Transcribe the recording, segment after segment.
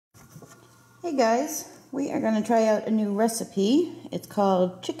Hey guys, we are going to try out a new recipe. It's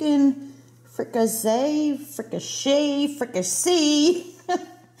called chicken fricassee,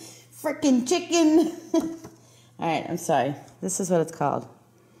 frickin' chicken. Alright, I'm sorry. This is what it's called.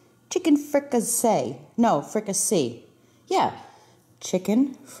 Chicken fricassee. No, fricassee. Yeah,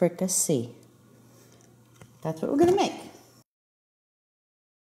 chicken fricassee. That's what we're going to make.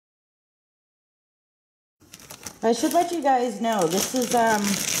 I should let you guys know, this is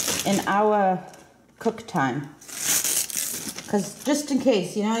an hour cook time. Because just in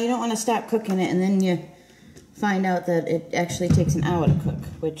case, you know, you don't want to start cooking it and then you find out that it actually takes an hour to cook,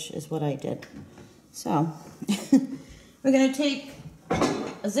 which is what I did. So, we're going to take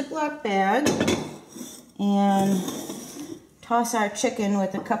a Ziploc bag and toss our chicken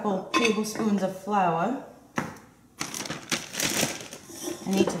with a couple tablespoons of flour.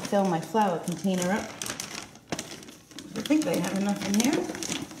 I need to fill my flour container up. I think I have enough in here.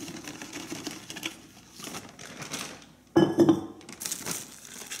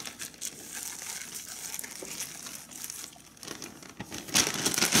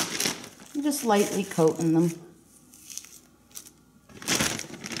 I'm just lightly coating them.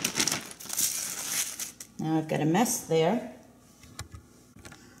 Now I've got a mess there.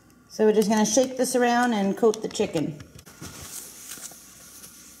 So we're just going to shake this around and coat the chicken.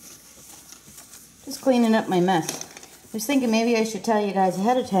 Just cleaning up my mess. I was thinking maybe I should tell you guys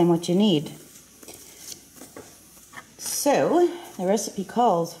ahead of time what you need. So, the recipe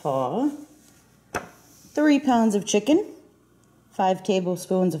calls for 3 pounds of chicken, 5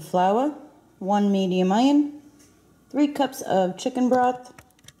 tablespoons of flour, 1 medium onion, 3 cups of chicken broth,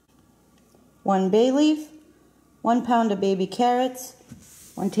 1 bay leaf, 1 pound of baby carrots,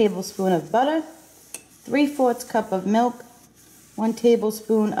 1 tablespoon of butter, 3/4 cup of milk, 1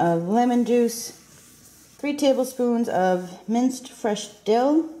 tablespoon of lemon juice, 3 tablespoons of minced fresh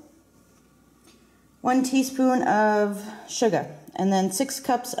dill, 1 teaspoon of sugar, and then 6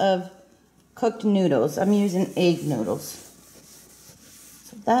 cups of cooked noodles. I'm using egg noodles.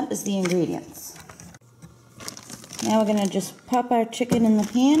 So that is the ingredients. Now we're going to just pop our chicken in the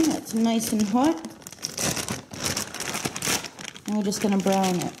pan. That's nice and hot. And we're just going to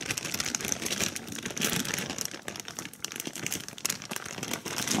brown it.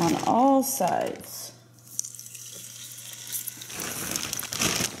 On all sides.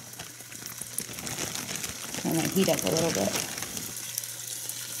 I'm going to heat up a little bit.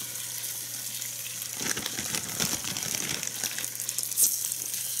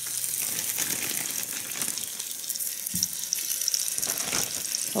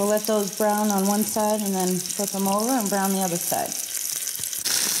 We'll let those brown on one side and then flip them over and brown the other side.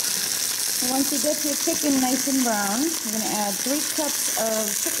 And once you get your chicken nice and brown, you're going to add 3 cups of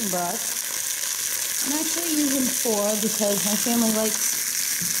chicken broth. I'm actually using 4 because my family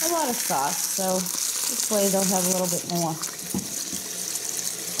likes a lot of sauce, so this way they'll have a little bit more.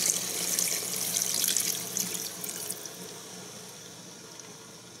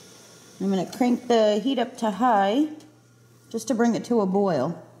 I'm going to crank the heat up to high just to bring it to a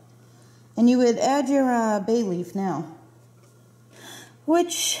boil. And you would add your bay leaf now,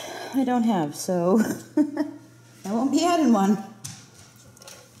 which I don't have, so I won't be adding one.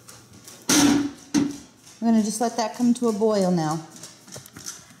 I'm going to just let that come to a boil now.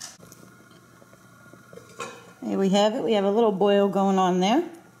 There we have it. We have a little boil going on there.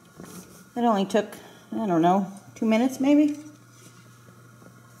 It only took, I don't know, 2 minutes maybe.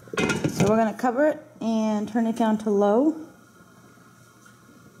 So we're going to cover it and turn it down to low.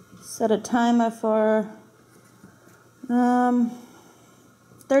 Set a timer for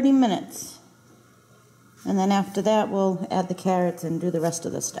 30 minutes. And then after that we'll add the carrots and do the rest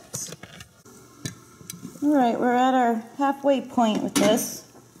of the steps. Alright, we're at our halfway point with this.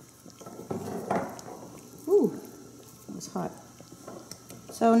 Ooh, that was hot.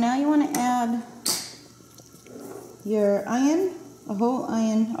 So now you want to add your onion, a whole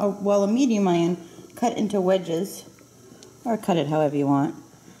onion, or well, a medium onion, cut into wedges, or cut it however you want.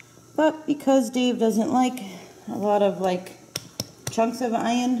 But because Dave doesn't like a lot of chunks of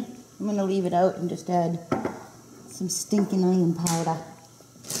onion, I'm going to leave it out and just add some stinking onion powder.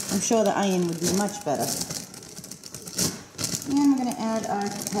 I'm sure the onion would be much better. And we're going to add our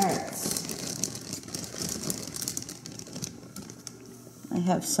carrots. I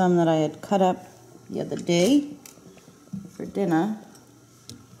have some that I had cut up the other day for dinner.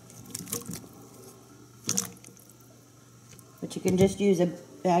 But you can just use a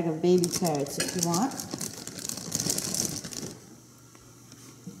bag of baby carrots if you want.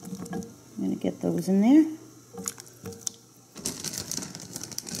 I'm going to get those in there.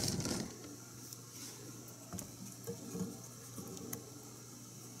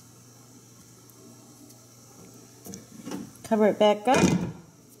 Cover it back up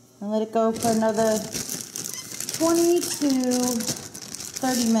and let it go for another 20 to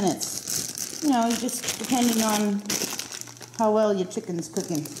 30 minutes. You know, just depending on how well your chicken's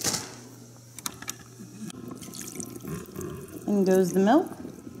cooking. In goes the milk.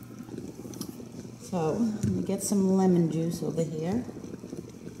 So, let me get some lemon juice over here.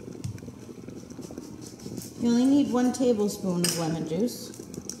 You only need 1 tablespoon of lemon juice.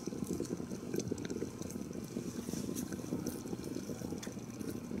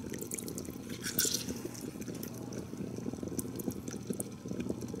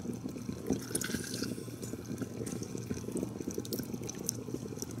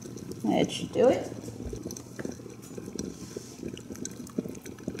 That should do it.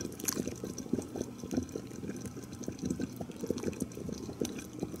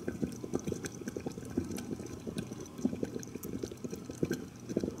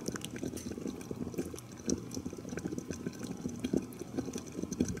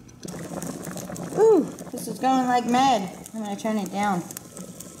 Ooh, this is going like mad. I'm going to turn it down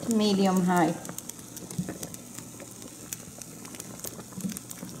to medium high.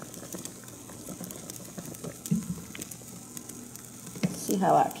 See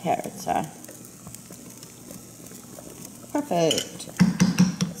how our carrots are. Perfect.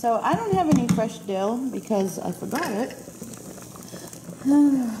 So I don't have any fresh dill because I forgot it.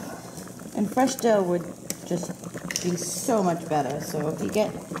 And fresh dill would just be so much better. So if you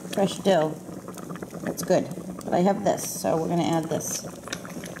get fresh dill, that's good. But I have this, so we're going to add this.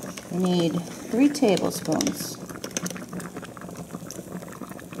 We need 3 tablespoons.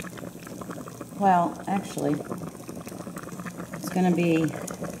 Well, actually, it's going to be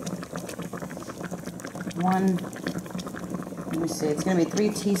 1, let me see, it's going to be 3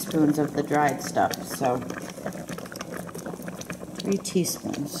 teaspoons of the dried stuff, so 3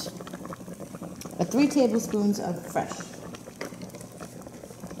 teaspoons. But 3 tablespoons of fresh.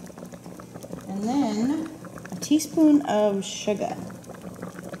 And then a teaspoon of sugar.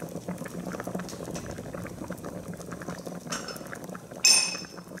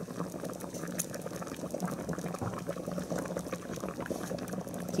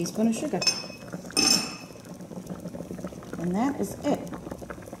 Teaspoon of sugar. And that is it.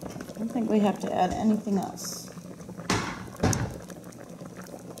 I don't think we have to add anything else.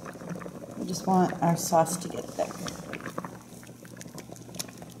 We just want our sauce to get thick.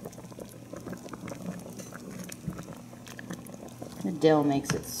 The dill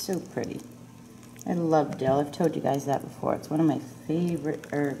makes it so pretty. I love dill. I've told you guys that before. It's one of my favorite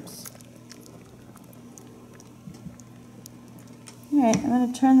herbs. Alright, I'm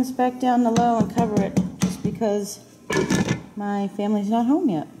going to turn this back down to low and cover it just because my family's not home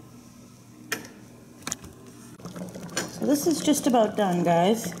yet. So this is just about done,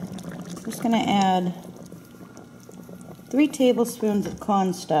 guys. I'm just going to add 3 tablespoons of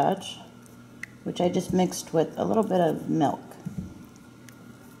cornstarch, which I just mixed with a little bit of milk.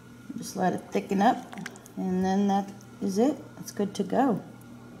 Just let it thicken up, and then that is it. It's good to go.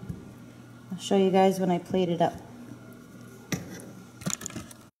 I'll show you guys when I plate it up.